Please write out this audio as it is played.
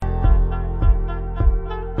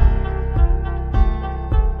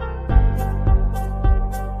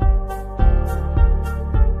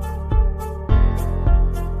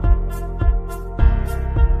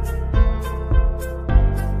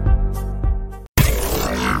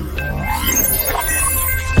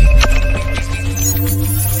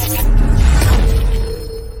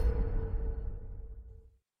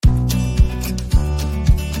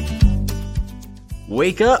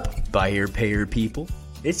Wake up, buyer payer people.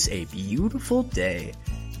 It's a beautiful day.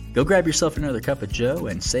 Go grab yourself another cup of joe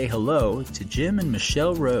and say hello to Jim and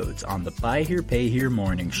Michelle Rhodes on the Buy Here Pay Here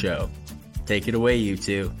morning show. Take it away, you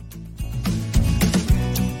two.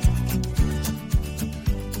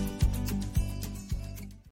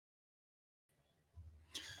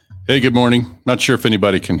 Hey, good morning. Not sure if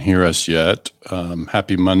anybody can hear us yet.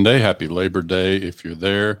 Happy Monday. Happy Labor Day if you're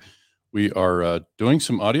there. We are doing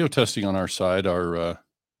some audio testing on our side. The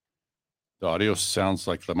audio sounds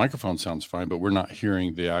like the microphone sounds fine, but we're not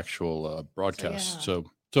hearing the actual broadcast. So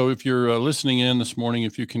if you're listening in this morning,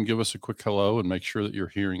 if you can give us a quick hello and make sure that you're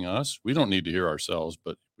hearing us. We don't need to hear ourselves,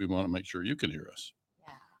 but we want to make sure you can hear us.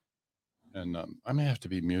 Yeah. And I may have to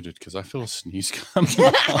be muted because I feel a sneeze coming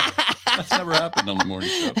on. That's never happened on the morning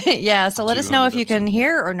show. Yeah. So let us know if you can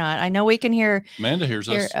hear or not. I know we can hear. Amanda hears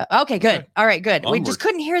us. Okay, good. Okay. All right, good. Onward. We just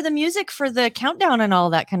couldn't hear the music for the countdown and all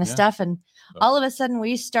that kind of stuff. And all of a sudden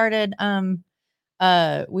we started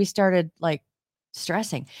like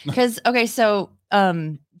stressing because, okay. So,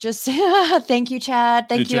 just thank you, Chad.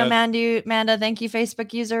 Thank you, Chad. Amanda. Thank you,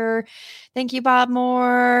 Facebook user. Thank you, Bob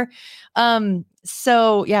Moore.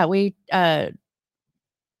 So yeah, we,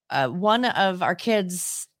 one of our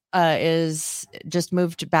kids, is just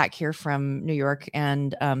moved back here from New York.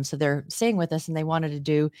 And, so they're staying with us and they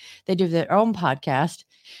do their own podcast.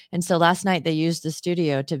 And so last night they used the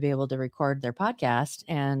studio to be able to record their podcast.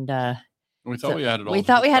 And, we thought we had it all. We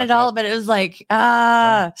thought we had it all, but it was like,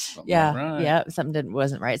 something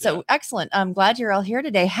wasn't right. So excellent. I'm glad you're all here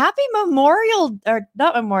today. Happy Labor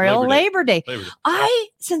Day.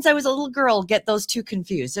 Since I was a little girl, get those two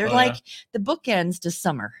confused. They're the bookends to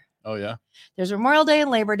summer. Oh yeah. There's Memorial Day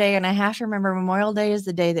and Labor Day. And I have to remember Memorial Day is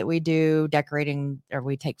the day that we do decorating or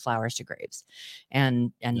we take flowers to graves.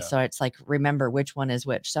 And so it's like, remember which one is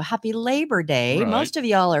which. So happy Labor Day. Right. Most of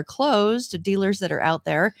y'all are closed, dealers that are out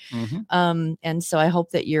there. Mm-hmm. And so I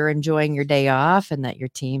hope that you're enjoying your day off and that your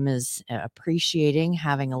team is appreciating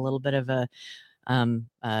having a little bit of a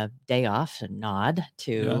day off and nod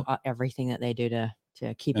to everything that they do to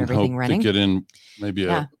keep everything running. To get in maybe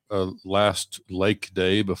a last lake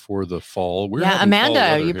day before the fall.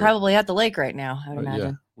 Amanda, you're probably at the lake right now, I would imagine.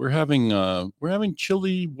 Yeah. We're having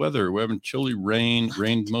chilly weather. We're having chilly rained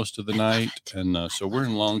most of the night. And so we're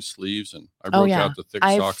in long sleeves and I broke out the thick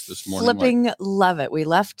socks this morning. Love it. We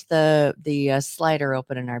left the slider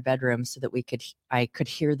open in our bedroom so that I could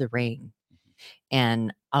hear the rain. And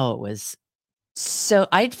it was so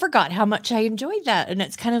I forgot how much I enjoyed that. And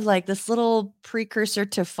it's kind of like this little precursor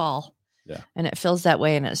to fall. Yeah. And it feels that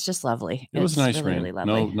way. And it's just lovely. It was nice really, rain. really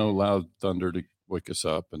lovely. No loud thunder to wake us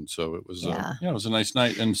up. And so it was, it was a nice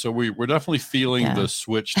night. And so we're definitely feeling the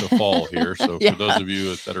switch to fall here. So for those of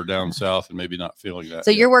you that are down south and maybe not feeling that.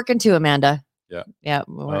 So you're working too, Amanda. Yeah. Yeah.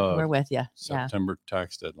 We're with you. September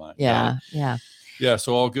tax deadline. Yeah. Yeah,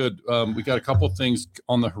 so all good. We got a couple of things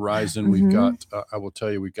on the horizon. Mm-hmm. We've got, I will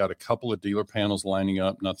tell you, we've got a couple of dealer panels lining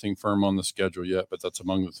up. Nothing firm on the schedule yet, but that's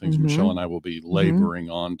among the things Michelle and I will be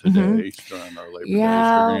laboring on today during our Labor Day,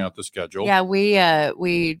 figuring out the schedule. Yeah, we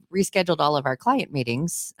rescheduled all of our client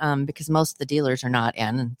meetings because most of the dealers are not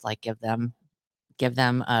in. It's like give them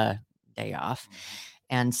a day off.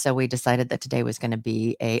 And so we decided that today was going to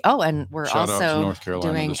be and we're also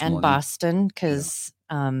doing in Boston because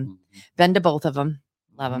been to both of them.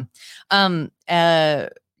 Love them.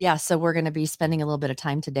 So we're going to be spending a little bit of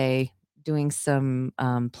time today doing some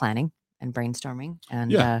planning and brainstorming.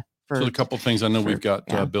 And so a couple of things. I know we've got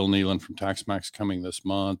Bill Nealon from TaxMax coming this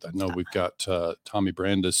month. I know we've got Tommy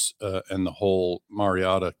Brandis and the whole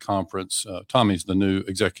Marietta conference. Tommy's the new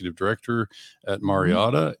executive director at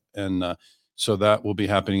Marietta. And so that will be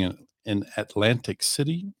happening in Atlantic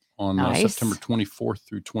City on September 24th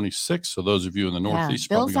through 26th. So those of you in the Northeast,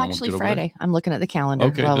 Bill's actually Friday. I'm looking at the calendar.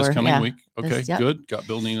 Okay, this coming week. Okay, good. Got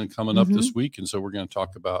Bill Nealon coming up this week, and so we're going to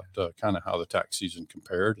talk about kind of how the tax season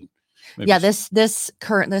compared. And maybe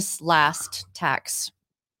this last tax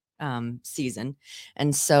season,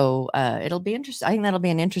 and so it'll be interesting. I think that'll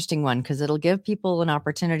be an interesting one because it'll give people an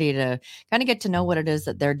opportunity to kind of get to know what it is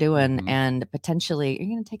that they're doing, and potentially you're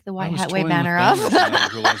going to take the white hat way banner off. I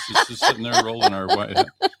realized it's just sitting there rolling our white hat.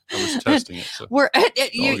 I was testing it. So.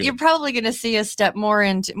 You're probably going to see us step more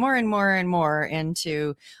and more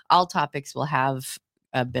into all topics. Will have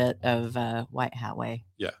a bit of white hat way.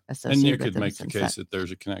 Yeah. And you could make the case that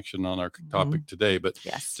there's a connection on our topic today, but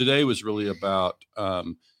today was really about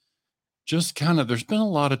just kind of, there's been a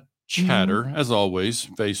lot of chatter as always,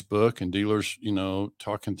 Facebook and dealers,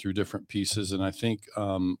 talking through different pieces. And I think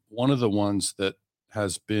one of the ones that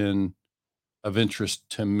has been of interest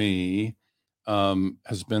to me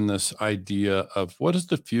has been this idea of what does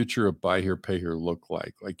the future of buy here, pay here look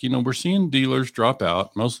like? Like, we're seeing dealers drop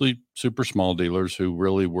out, mostly super small dealers who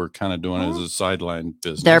really were kind of doing it as a sideline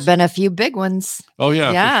business. There have been a few big ones. Oh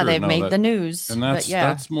yeah. Yeah. For sure. They've made the news. And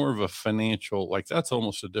that's more of a financial, like that's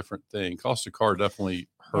almost a different thing. Cost of car definitely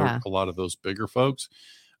hurt a lot of those bigger folks.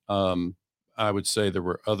 I would say there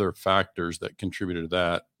were other factors that contributed to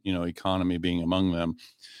that, economy being among them.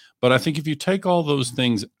 But I think if you take all those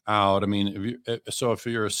things out, I mean, if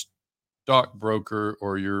you're a stockbroker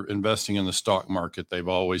or you're investing in the stock market, they've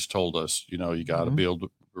always told us, you got to be able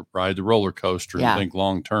to ride the roller coaster and think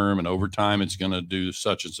long term, and over time it's going to do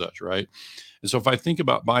such and such, right? And so if I think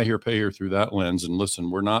about buy here, pay here through that lens, and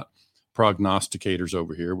listen, we're not prognosticators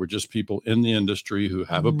over here. We're just people in the industry who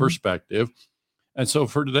have a perspective. And so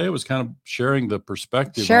for today, it was kind of sharing the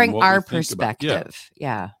perspective, sharing our perspective.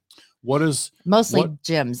 What is mostly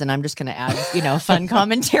Jim's, and I'm just going to add, fun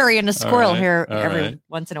commentary and a squirrel here every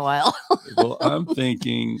once in a while. Well, I'm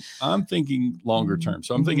thinking longer term.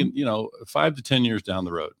 So I'm thinking, 5 to 10 years down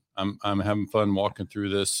the road. I'm having fun walking through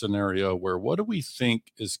this scenario where what do we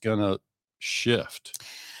think is going to shift?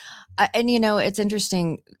 And it's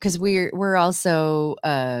interesting because we're also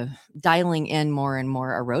dialing in more and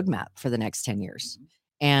more a roadmap for the next 10 years.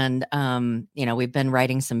 And, we've been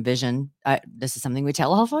writing some vision. This is something we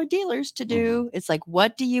tell all of our dealers to do. It's like,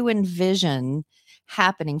 what do you envision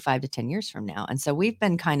happening 5 to 10 years from now? And so we've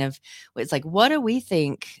been it's like, what do we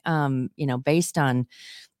think, based on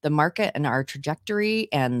the market and our trajectory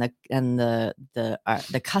and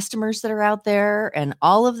the customers that are out there and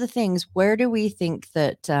all of the things, where do we think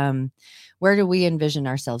that, where do we envision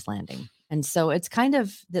ourselves landing? And so it's kind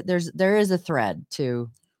of that there is a thread to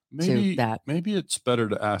that. Maybe it's better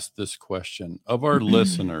to ask this question of our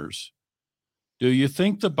listeners. Do you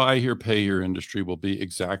think the buy here, pay here industry will be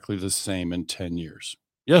exactly the same in 10 years?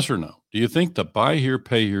 Yes or no? Do you think the buy here,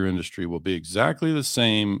 pay here industry will be exactly the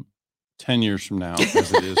same 10 years from now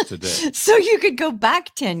as it is today? So you could go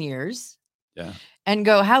back 10 years and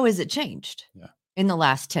go, how has it changed in the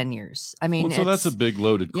last 10 years? I mean, so that's a big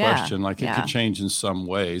loaded question. Like it could change in some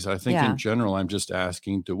ways. I think in general, I'm just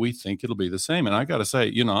asking, do we think it'll be the same? And I got to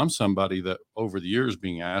say, I'm somebody that over the years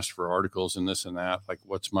being asked for articles and this and that, like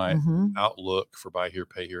what's my outlook for buy here,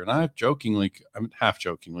 pay here? And I've half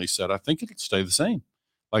jokingly said, I think it'll stay the same.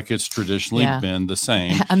 Like it's traditionally been the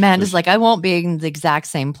same. Amanda's like, I won't be in the exact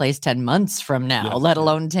same place 10 months from now, let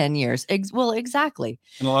alone 10 years. Well, exactly.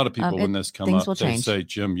 And a lot of people, when this comes up, they say,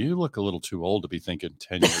 Jim, you look a little too old to be thinking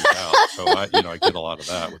 10 years out. So I get a lot of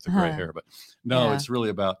that with the gray hair, but no, it's really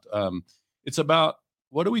about, it's about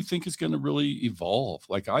what do we think is going to really evolve?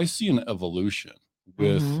 Like I see an evolution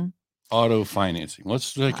with auto financing.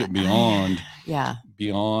 Let's take it beyond.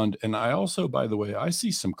 Beyond. And I also, by the way, I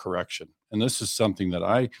see some correction. And this is something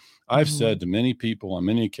that I've said to many people on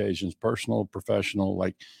many occasions, personal, professional,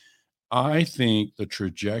 like I think the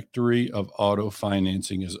trajectory of auto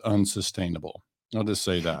financing is unsustainable. I'll just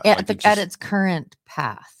say that. At its current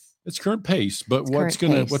path. Its current pace, but what's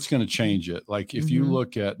going to change it? Like if you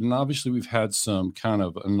look at, and obviously we've had some kind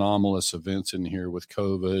of anomalous events in here with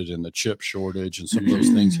COVID and the chip shortage, and some of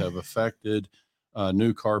those things have affected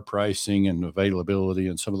new car pricing and availability,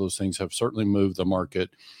 and some of those things have certainly moved the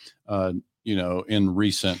market, in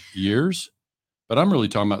recent years. But I'm really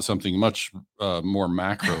talking about something much more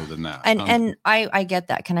macro than that. And I get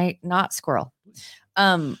that. Can I not squirrel?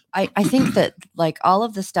 I think that like all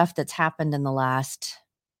of the stuff that's happened in the last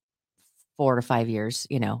 4 to 5 years,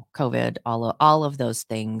 COVID, all of those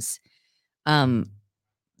things, the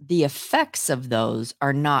effects of those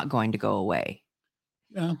are not going to go away.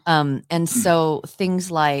 Yeah. And so things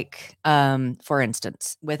like, for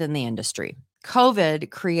instance, within the industry,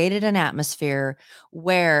 COVID created an atmosphere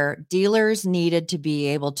where dealers needed to be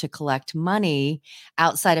able to collect money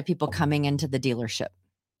outside of people coming into the dealership.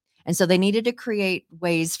 And so they needed to create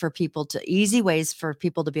easy ways for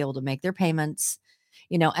people to be able to make their payments,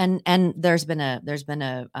 and there's been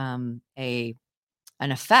an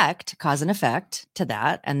effect, cause and effect to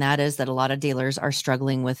that. And that is that a lot of dealers are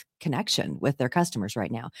struggling with connection with their customers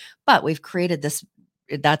right now. But we've created this,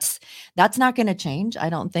 that's not going to change. I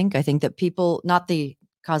don't think. I think that people, not the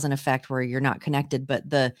cause and effect where you're not connected, but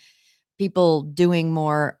the people doing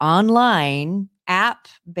more online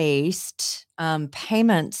app-based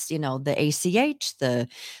payments, the ACH,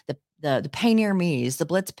 the Pay Near Me's, the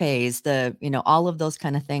Blitz Pays, all of those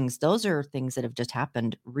kind of things. Those are things that have just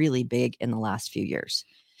happened really big in the last few years.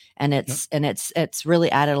 And it's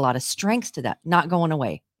really added a lot of strength to that, not going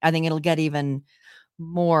away. I think it'll get even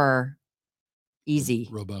more easy,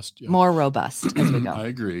 robust, yeah. more robust as we go. I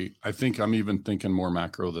agree. I think I'm even thinking more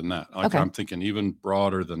macro than that. Like Okay. I'm thinking even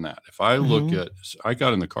broader than that. If I look at, I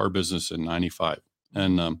got in the car business in 95,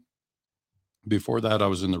 and before that, I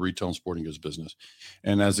was in the retail and sporting goods business.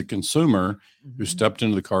 And as a consumer who stepped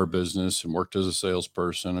into the car business and worked as a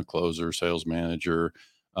salesperson, a closer, sales manager,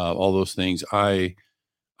 all those things, I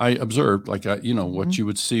observed, like, what you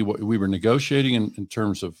would see, what we were negotiating in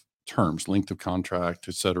terms of terms, length of contract,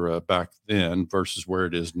 et cetera, back then versus where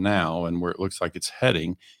it is now and where it looks like it's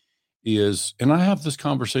heading is, and I have this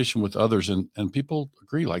conversation with others and people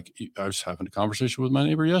agree. Like I was having a conversation with my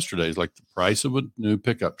neighbor yesterday. It's like the price of a new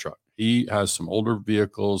pickup truck. He has some older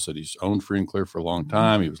vehicles that he's owned free and clear for a long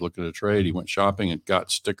time. He was looking at a trade. He went shopping and got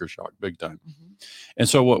sticker shock big time. And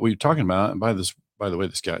so what we were talking about, and by the way,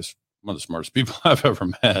 this guy's one of the smartest people I've ever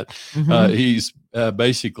met. He's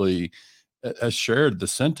basically has shared the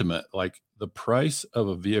sentiment, like the price of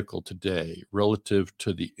a vehicle today relative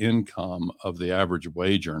to the income of the average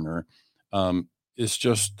wage earner is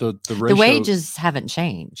just the ratio. The wages haven't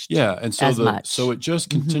changed. Yeah. And so as much. So it just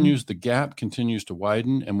continues, the gap continues to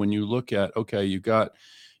widen. And when you look at, okay, you got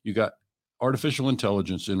artificial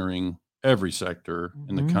intelligence entering every sector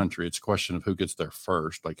in the country. It's a question of who gets there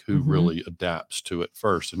first, like who really adapts to it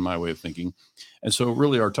first, in my way of thinking. And so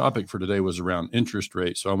really our topic for today was around interest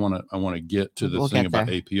rates. So I want to get to the thing about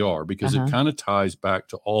APR, because it kind of ties back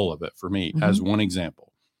to all of it for me as one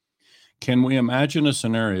example. Can we imagine a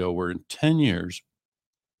scenario where in 10 years,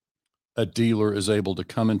 a dealer is able to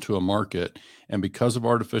come into a market and because of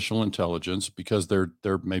artificial intelligence, because they're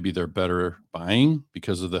better buying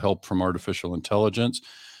because of the help from artificial intelligence,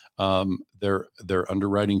 their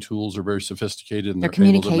underwriting tools are very sophisticated, and their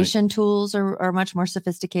communication tools are much more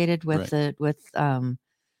sophisticated with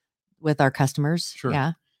with our customers. Sure.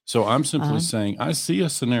 Yeah. So I'm simply saying I see a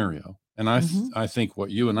scenario, and I think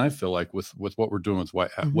what you and I feel like with what we're doing with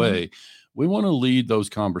White Hat Way, we want to lead those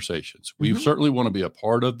conversations. We certainly want to be a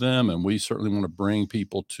part of them, and we certainly want to bring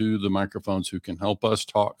people to the microphones who can help us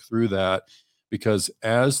talk through that. Because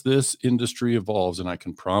as this industry evolves, and I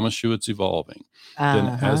can promise you it's evolving, then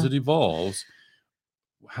as it evolves,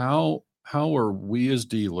 how are we as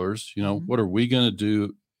dealers, what are we going to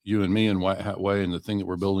do, you and me and White Hat Way and the thing that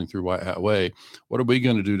we're building through White Hat Way, what are we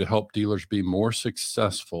going to do to help dealers be more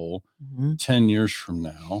successful 10 years from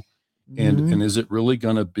now? And is it really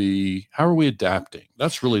going to be, how are we adapting?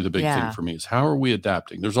 That's really the big thing for me, is how are we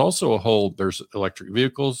adapting? There's also there's electric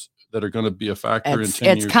vehicles that are going to be a factor in 10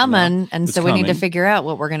 years. It's coming. And so we need to figure out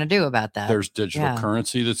what we're going to do about that. There's digital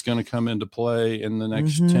currency that's going to come into play in the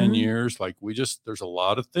next 10 years. Like there's a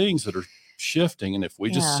lot of things that are shifting. And if we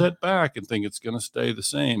just sit back and think it's going to stay the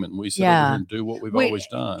same, and we sit over here and do what we've always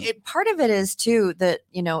done. Part of it is too, that,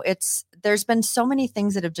 there's been so many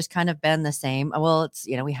things that have just kind of been the same. Well, it's,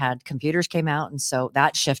 we had computers came out, and so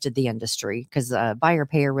that shifted the industry, because buyer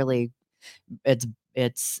payer really,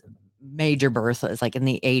 it's major birth is like in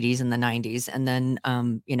the 80s and the 90s, and then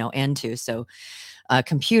into so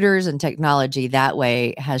computers and technology that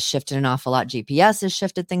way has shifted an awful lot. GPS has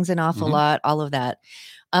shifted things an awful lot, all of that.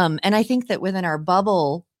 And I think that within our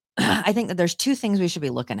bubble, I think that there's two things we should be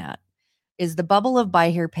looking at, is the bubble of buy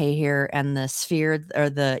here, pay here, and the sphere or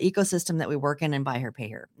the ecosystem that we work in and buy here, pay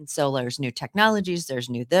here. And so there's new technologies, there's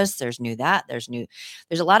new this, there's new that, there's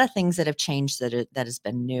a lot of things that have changed that has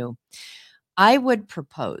been new. I would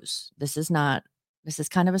propose, it's not a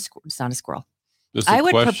squirrel. I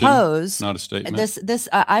would propose, not a statement.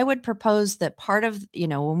 I would propose that part of,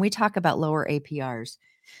 when we talk about lower APRs,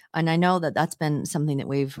 and I know that that's been something that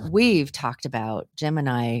we've talked about, Jim and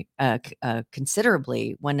I,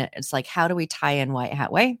 considerably, when it's like, how do we tie in White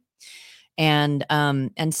Hat Way? And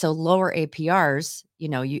so lower APRs,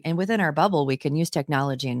 and within our bubble, we can use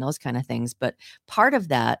technology and those kind of things. But part of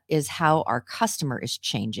that is how our customer is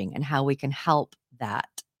changing and how we can help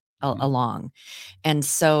that along. And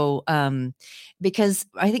so, because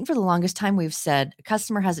I think for the longest time we've said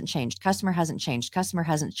customer hasn't changed.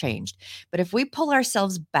 But if we pull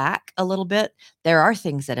ourselves back a little bit, there are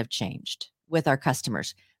things that have changed with our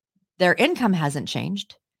customers. Their income hasn't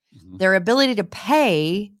changed. Their ability to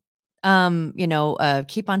pay,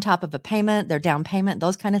 keep on top of a payment, their down payment,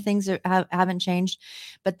 those kind of things haven't changed.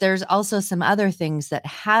 But there's also some other things that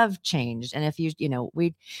have changed. And if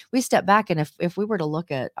we step back, and if we were to look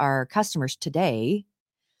at our customers today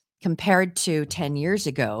compared to 10 years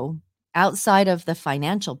ago, outside of the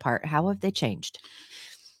financial part, how have they changed?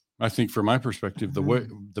 I think from my perspective,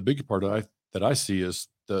 the big part that I see is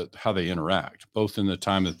how they interact, both in the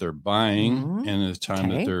time that they're buying and in the time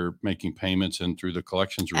that they're making payments, and through the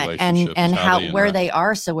collections relationship, and where they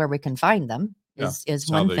are, so where we can find them is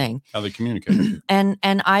one thing. How they communicate. And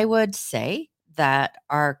I would say that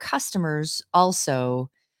our customers also,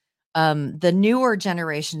 the newer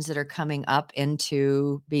generations that are coming up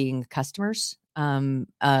into being customers,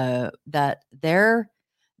 that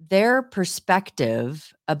their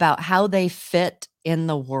perspective about how they fit in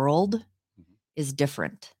the world is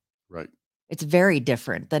different. Right. It's very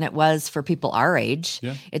different than it was for people our age.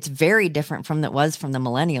 Yeah. It's very different from that was from the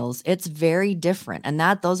millennials. It's very different. And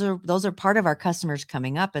those are part of our customers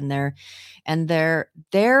coming up, and their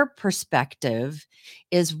perspective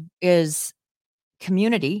is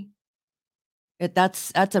community.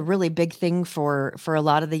 That's a really big thing for a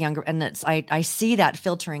lot of the younger, and I see that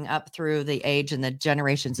filtering up through the age and the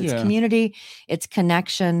generations. It's community, it's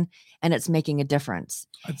connection, and it's making a difference.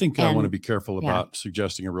 I think I want to be careful about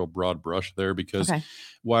suggesting a real broad brush there, because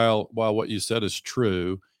while what you said is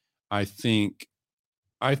true, I think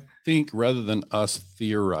rather than us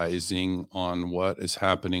theorizing on what is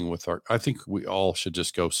happening with I think we all should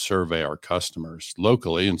just go survey our customers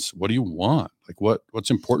locally and what do you want? Like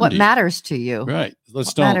what's important? What matters to you? Right.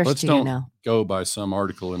 Let's don't go by some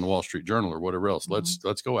article in the Wall Street Journal or whatever else. Mm-hmm.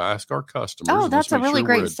 Let's go ask our customers. Oh, that's a really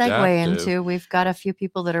great segue into, we've got a few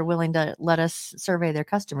people that are willing to let us survey their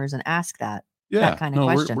customers and ask that. Yeah, that kind of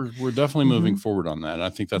question. We're definitely moving forward on that. And I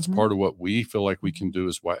think that's part of what we feel like we can do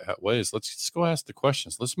is ways. Let's just go ask the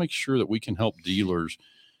questions. Let's make sure that we can help dealers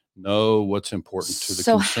know what's important to the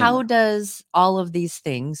consumer. So how does all of these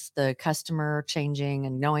things, the customer changing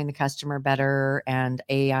and knowing the customer better and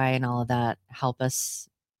AI and all of that, help us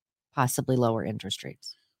possibly lower interest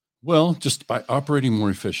rates? Well, just by operating more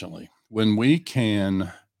efficiently. When we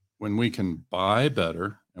can buy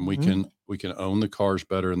better and we can own the cars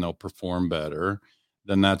better and they'll perform better,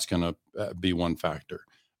 then that's going to be one factor.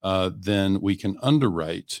 Then we can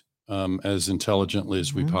underwrite as intelligently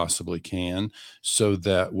as we possibly can, so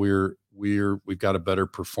that we've got a better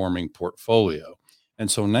performing portfolio. And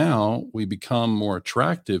so now we become more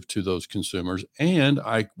attractive to those consumers. And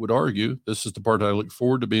I would argue, this is the part I look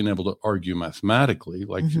forward to being able to argue mathematically.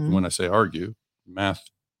 Like when I say argue, math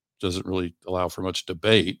doesn't really allow for much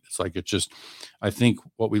debate. It's like, I think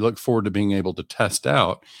what we look forward to being able to test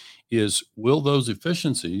out is, will those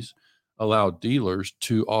efficiencies allow dealers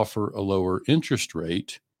to offer a lower interest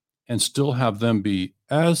rate and still have them be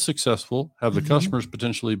as successful, have the customers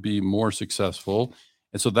potentially be more successful?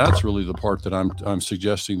 And so that's really the part that I'm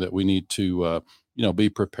suggesting that we need to, be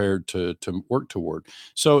prepared to work toward.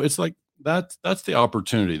 So it's like, that's the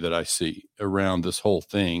opportunity that I see around this whole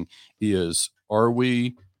thing is, are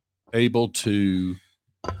we able to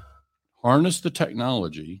harness the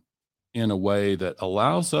technology in a way that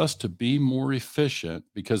allows us to be more efficient?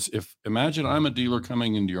 Because imagine I'm a dealer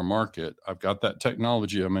coming into your market. I've got that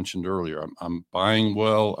technology I mentioned earlier. I'm buying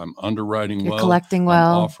well, I'm underwriting well, collecting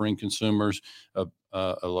well, I'm offering consumers a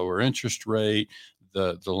lower interest rate.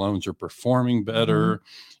 The loans are performing better.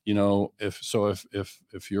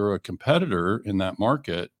 If you're a competitor in that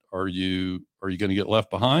market, are you going to get left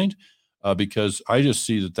behind? Because I just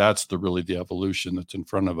see that's the evolution that's in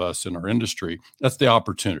front of us in our industry. That's the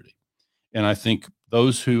opportunity. And I think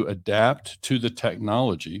those who adapt to the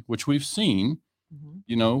technology, which we've seen,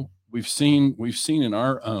 we've seen in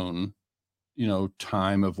our own,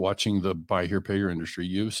 time of watching the buy here, pay here industry.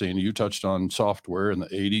 You touched on software in the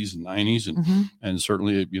 80s and 90s, and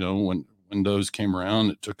certainly, when Windows came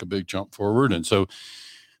around, it took a big jump forward. And so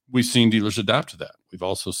we've seen dealers adapt to that. We've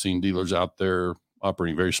also seen dealers out there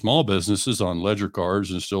operating very small businesses on ledger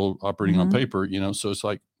cards and still operating on paper, so it's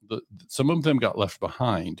like some of them got left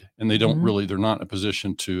behind, and they don't they're not in a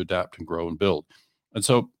position to adapt and grow and build. And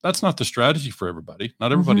so that's not the strategy for everybody.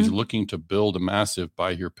 Not everybody's looking to build a massive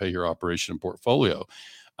buy here, pay here operation and portfolio.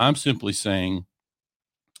 I'm simply saying,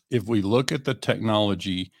 if we look at the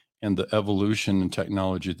technology and the evolution in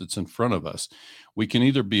technology that's in front of us, we can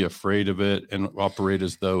either be afraid of it and operate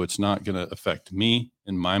as though it's not going to affect me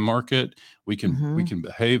in my market. We can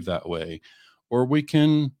behave that way, or we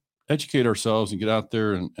can educate ourselves and get out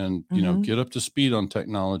there and get up to speed on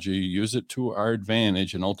technology, use it to our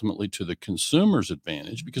advantage and ultimately to the consumer's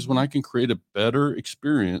advantage. Because when I can create a better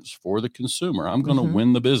experience for the consumer, I'm going to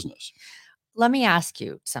win the business. Let me ask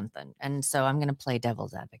you something. And so I'm going to play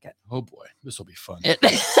devil's advocate. Oh boy, this will be fun.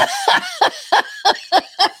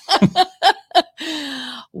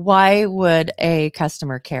 Why would a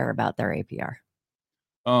customer care about their APR?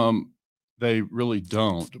 They really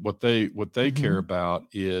don't. What they care about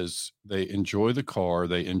is they enjoy the car,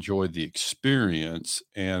 they enjoy the experience,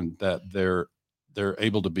 and that they're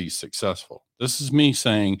able to be successful. This is me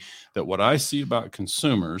saying that what I see about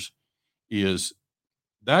consumers is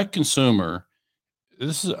that consumer.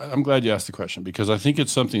 I'm glad you asked the question, because I think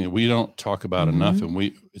it's something that we don't talk about enough, and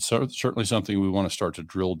it's certainly something we want to start to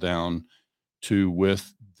drill down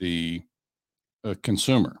with the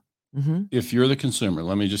consumer. Mm-hmm. If you're the consumer,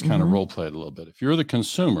 let me just kind of role play it a little bit. If you're the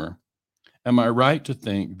consumer, am I right to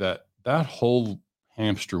think that whole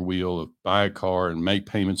hamster wheel of buy a car and make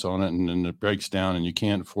payments on it, and then it breaks down and you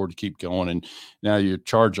can't afford to keep going, and now you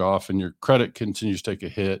charge off and your credit continues to take a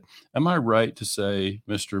hit? Am I right to say,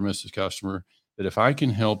 Mr. and Mrs. Customer, that if I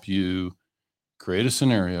can help you create a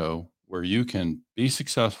scenario where you can be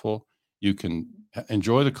successful, you can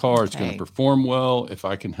enjoy the car, it's going to perform well, if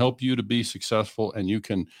I can help you to be successful, and you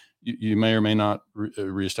may or may not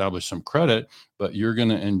reestablish some credit, but you're going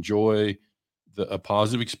to enjoy a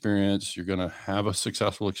positive experience, you're going to have a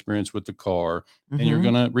successful experience with the car, and you're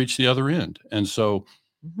going to reach the other end. And so,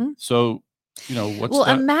 what's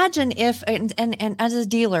that? Imagine if, and as a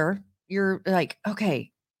dealer, you're like,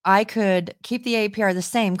 okay, I could keep the APR the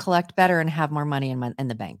same, collect better, and have more money in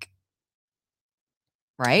the bank.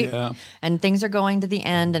 Right? Yeah. And things are going to the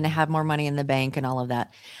end and have more money in the bank and all of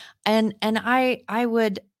that. And I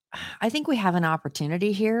think we have an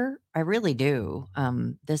opportunity here. I really do.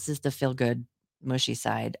 This is the feel good, mushy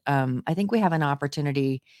side. I think we have an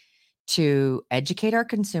opportunity to educate our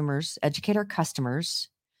consumers, educate our customers,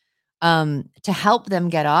 to help them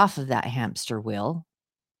get off of that hamster wheel,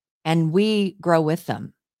 and we grow with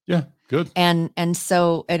them. Yeah, good. And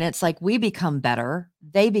it's like we become better,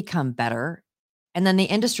 they become better, and then the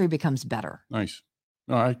industry becomes better. Nice.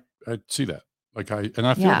 No, I see that. I feel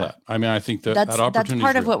that. I mean, I think that opportunity. That's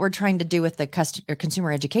part of what we're trying to do with the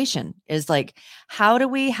consumer education is like, how do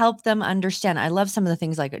we help them understand? I love some of the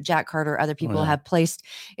things like Jack Carter, other people have placed.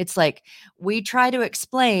 It's like, we try to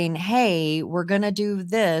explain, hey, we're going to do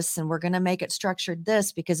this and we're going to make it structured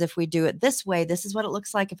this, because if we do it this way, this is what it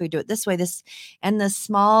looks like. If we do it this way, and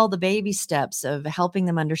the baby steps of helping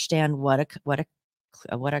them understand what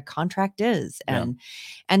a contract is, and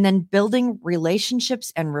then building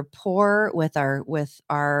relationships and rapport with our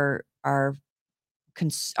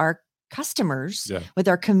customers, with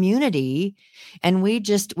our community. And we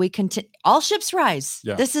continue, all ships rise.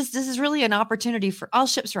 This is really an opportunity for all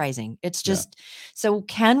ships rising. It's just, so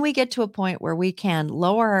can we get to a point where we can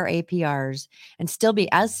lower our APRs and still be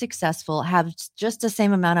as successful, have just the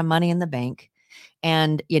same amount of money in the bank,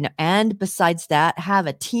 and besides that, have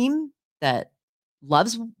a team that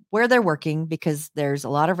loves where they're working, because there's a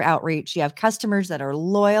lot of outreach. You have customers that are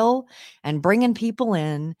loyal and bringing people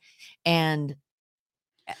in, and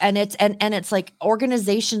it's like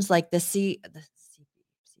organizations like the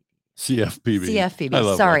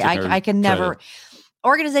CFPB. Sorry, I can never.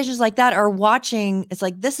 Organizations like that are watching. It's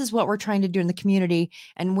like, this is what we're trying to do in the community,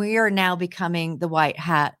 and we are now becoming the white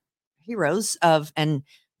hat heroes and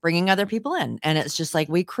bringing other people in. And it's just like,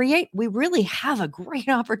 we really have a great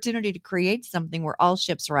opportunity to create something where all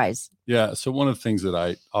ships rise. Yeah. So one of the things that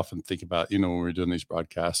I often think about, when we're doing these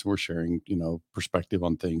broadcasts and we're sharing, perspective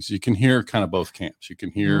on things, you can hear kind of both camps. You can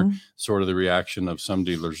hear sort of the reaction of some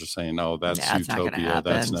dealers are saying, oh, that's utopia.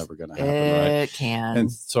 That's never going to happen. It can.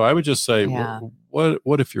 And so I would just say,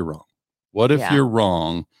 what if you're wrong? What if you're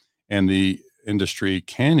wrong and the industry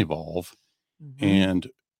can evolve and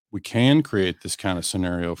we can create this kind of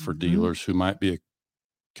scenario for dealers who might be a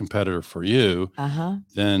competitor for you,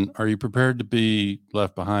 then are you prepared to be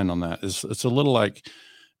left behind on that? It's a little like,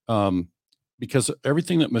 because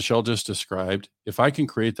everything that Michelle just described, if I can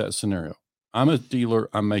create that scenario, I'm a dealer,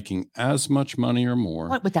 I'm making as much money or more.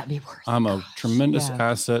 What would that be worth? I'm a tremendous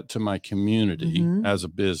asset to my community as a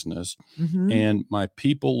business, and my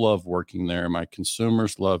people love working there. My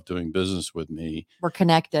consumers love doing business with me. We're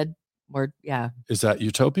connected. Is that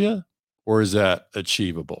utopia or is that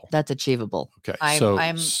achievable? That's achievable. Okay.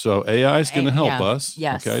 So AI is going to help us.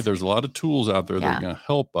 Yes. Okay. There's a lot of tools out there that are going to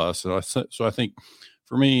help us. And so I think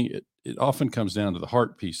for me, it often comes down to the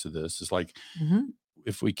heart piece of this. Is like,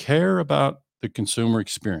 if we care about the consumer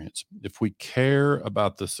experience, if we care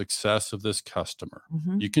about the success of this customer,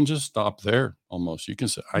 you can just stop there almost. You can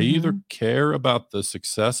say, I either care about the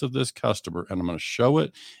success of this customer and I'm going to show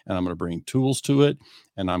it and I'm going to bring tools to it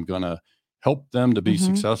and I'm going to help them to be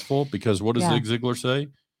successful, because what does Zig Ziglar say?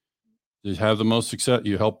 You have the most success,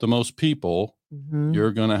 you help the most people,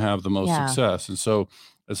 you're going to have the most success. And so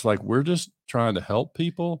it's like, we're just trying to help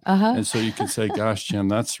people. And so you can say, gosh, Jim,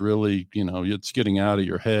 that's really, it's getting out of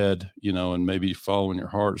your head, and maybe following your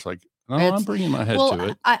heart. It's like, no, I'm bringing my head to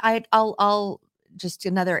it. I'll just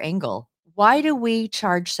another angle. Why do we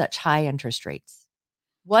charge such high interest rates?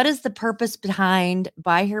 What is the purpose behind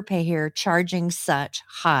buy here, pay here, charging such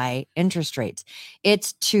high interest rates?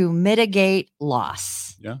 It's to mitigate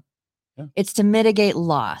loss. Yeah. Yeah. It's to mitigate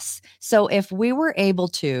loss. So if we were able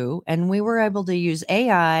to, use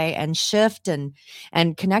AI and shift and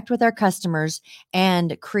connect with our customers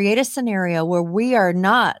and create a scenario where we are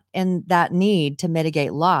not in that need to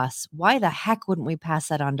mitigate loss, why the heck wouldn't we pass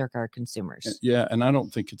that on to our consumers? Yeah. And I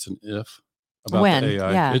don't think it's an if about When? the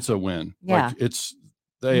AI. Yeah. It's a win. Yeah. Like it's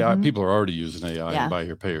the AI. Mhm. People are already using AI Yeah. and buy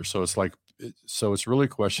here, pay here. So it's like, so it's really a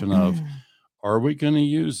question of, are we going to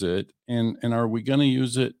use it? And are we going to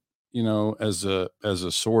use it, as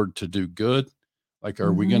a sword to do good? Like,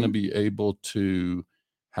 are we going to be able to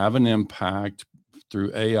have an impact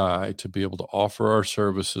through AI to be able to offer our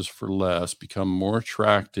services for less, become more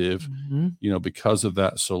attractive, because of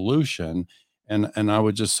that solution? And I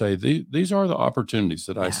would just say these are the opportunities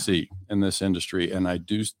that I see in this industry. And I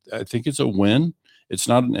think it's a win. It's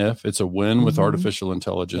not an if, it's a win with artificial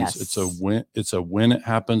intelligence. Yes. It's a win. It's a win. It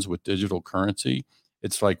happens with digital currency.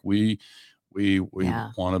 It's like we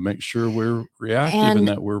want to make sure we're reactive and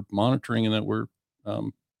that we're monitoring and that we're,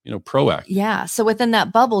 proactive. Yeah. So within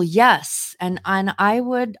that bubble, yes. And I'm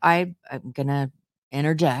going to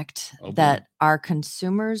interject that our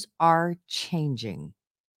consumers are changing.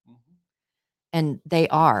 And they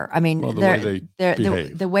are. I mean,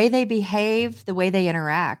 the way they behave, the way they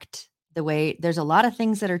interact, there's a lot of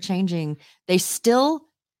things that are changing. They still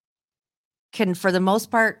can, for the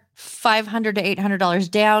most part, $500 to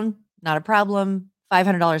 $800 down, not a problem.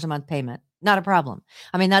 $500 a month payment, not a problem.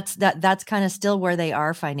 I mean, that's kind of still where they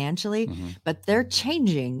are financially, but they're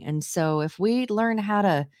changing. And so if we learn how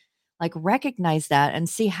to recognize that and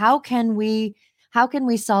see how can we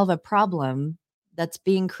solve a problem that's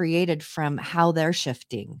being created from how they're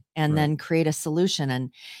shifting, and then create a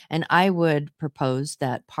solution. And I would propose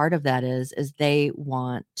that part of that is they're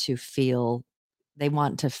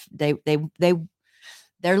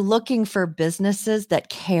looking for businesses that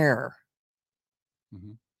care.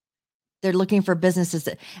 They're looking for businesses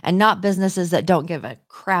and not businesses that don't give a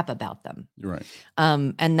crap about them. Right.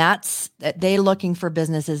 And they're looking for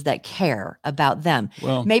businesses that care about them.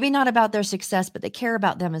 Well, maybe not about their success, but they care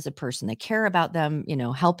about them as a person. They care about them,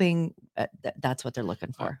 helping. That's what they're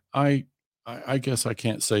looking for. I guess I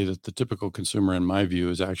can't say that the typical consumer, in my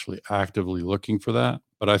view, is actually actively looking for that.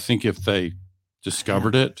 But I think if they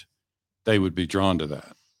discovered it, they would be drawn to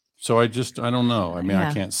that. So I don't know. I mean,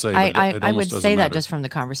 I can't say. I would say that just from the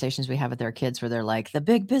conversations we have with our kids, where they're like, the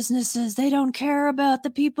big businesses, they don't care about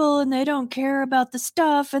the people and they don't care about the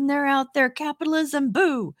stuff, and they're out there, capitalism,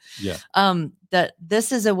 boo. Yeah. That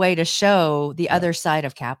this is a way to show the other side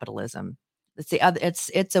of capitalism.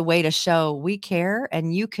 It's a way to show we care,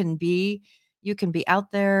 and you can be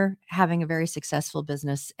out there having a very successful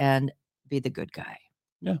business and be the good guy.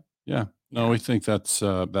 Yeah. Yeah. No, we think that's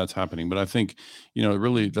happening, but I think,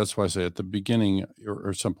 really, that's why I say at the beginning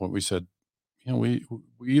or some point we said, we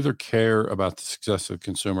either care about the success of the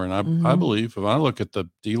consumer. And I believe, if I look at the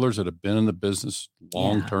dealers that have been in the business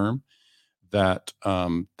long term, that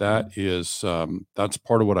that's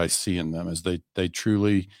part of what I see in them, is they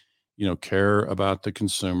truly, care about the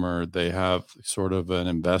consumer. They have sort of an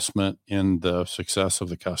investment in the success of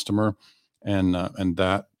the customer. And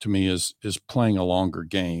that to me is playing a longer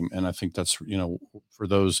game. And I think that's, for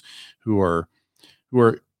those who are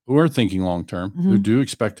thinking long term, who do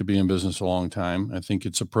expect to be in business a long time, I think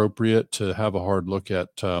it's appropriate to have a hard look at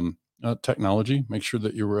technology. Make sure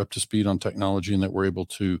that you're up to speed on technology, and that we're able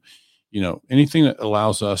to, anything that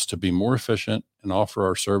allows us to be more efficient and offer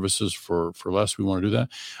our services for less. We want to do that.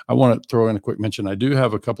 I want to throw in a quick mention. I do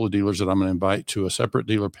have a couple of dealers that I'm going to invite to a separate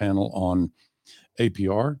dealer panel on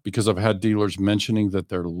APR, because I've had dealers mentioning that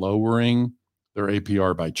they're lowering their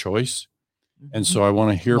APR by choice. And so I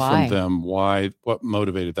want to hear from them what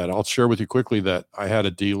motivated that. I'll share with you quickly that I had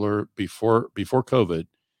a dealer before COVID.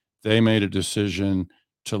 They made a decision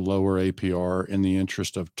to lower APR in the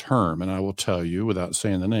interest of term. And I will tell you, without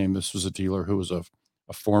saying the name, this was a dealer who was a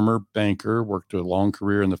former banker, worked a long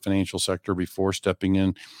career in the financial sector before stepping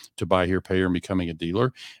in to buy here, pay here, and becoming a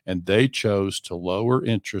dealer. And they chose to lower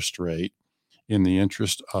interest rate in the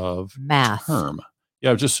interest of math. Term.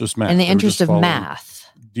 Yeah, just math. In the interest of math.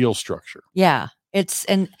 Deal structure. Yeah. It's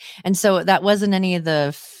and so that wasn't any of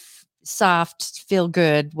the soft, feel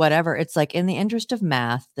good, whatever. It's like, in the interest of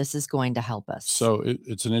math, this is going to help us. So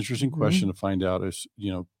it's an interesting question to find out is,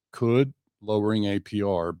 could lowering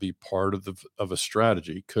APR be part of a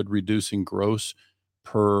strategy? Could reducing gross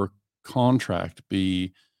per contract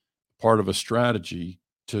be part of a strategy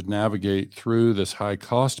to navigate through this high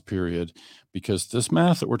cost period? Because this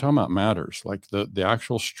math that we're talking about matters, like the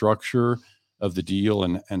actual structure of the deal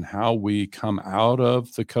and how we come out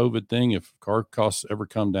of the COVID thing. If car costs ever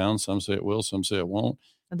come down, some say it will, some say it won't.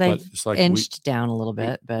 They've it's like inched down a little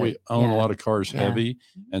bit, but we own a lot of cars heavy.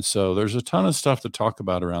 And so there's a ton of stuff to talk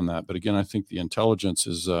about around that. But again, I think the intelligence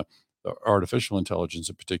is, the artificial intelligence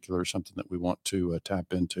in particular, is something that we want to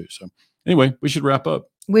tap into. So anyway, we should wrap up.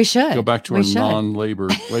 We should go back to our non-labor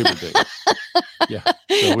Day. Yeah.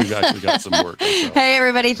 So we've actually got some work. So. Hey,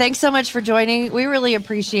 everybody. Thanks so much for joining. We really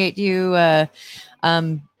appreciate you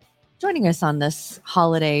joining us on this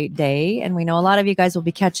holiday day. And we know a lot of you guys will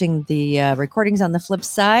be catching the recordings on the flip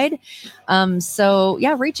side. So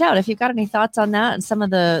yeah, reach out if you've got any thoughts on that and some of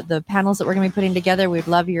the panels that we're going to be putting together. We'd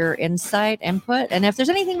love your insight, input, and if there's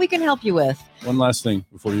anything we can help you with. One last thing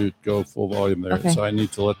before you go full volume there. Okay. So I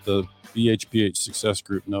need to let the BHPH Success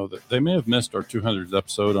Group know that they may have missed our 200th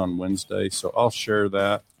episode on Wednesday. So I'll share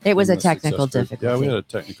that. It was a technical difficulty. Yeah, we had a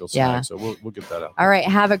technical snag, so we'll get that out. All right.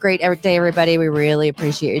 Have a great day, everybody. We really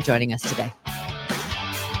appreciate you joining us today.